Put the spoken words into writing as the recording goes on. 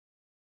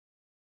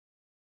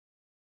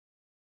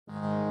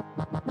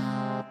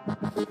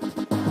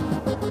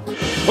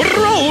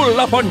Roll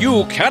up a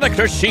new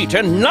character sheet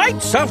in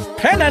Knights of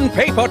Pen and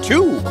Paper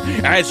 2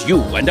 as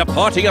you and a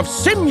party of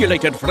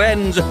simulated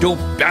friends do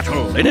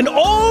battle in an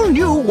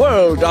all-new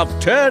world of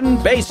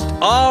turn-based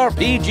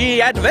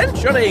RPG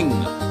adventuring.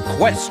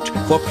 Quest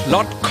for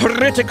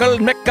plot-critical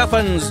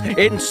MacGuffins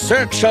in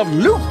search of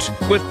loot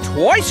with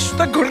twice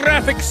the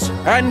graphics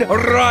and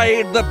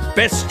ride the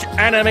best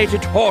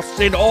animated horse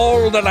in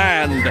all the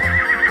land.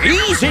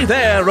 Easy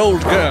there,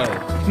 old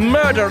girl.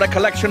 Murder a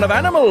collection of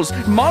animals,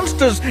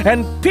 monsters,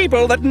 and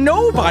people that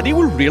nobody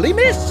will really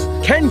miss.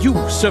 Can you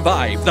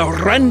survive the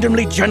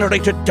randomly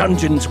generated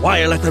dungeons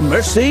while at the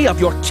mercy of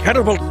your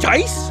terrible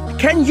dice?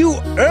 Can you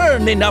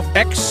earn enough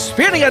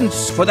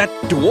experience for that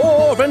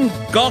dwarven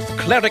goth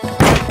cleric?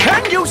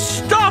 Can you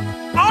stop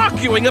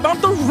arguing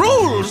about the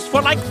rules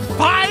for like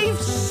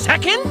 5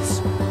 seconds?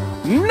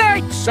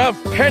 Knights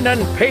of Pen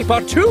and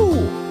Paper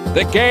 2.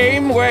 The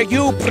game where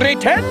you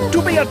pretend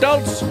to be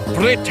adults,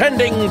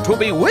 pretending to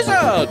be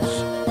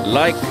wizards,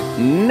 like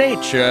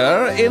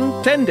nature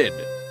intended.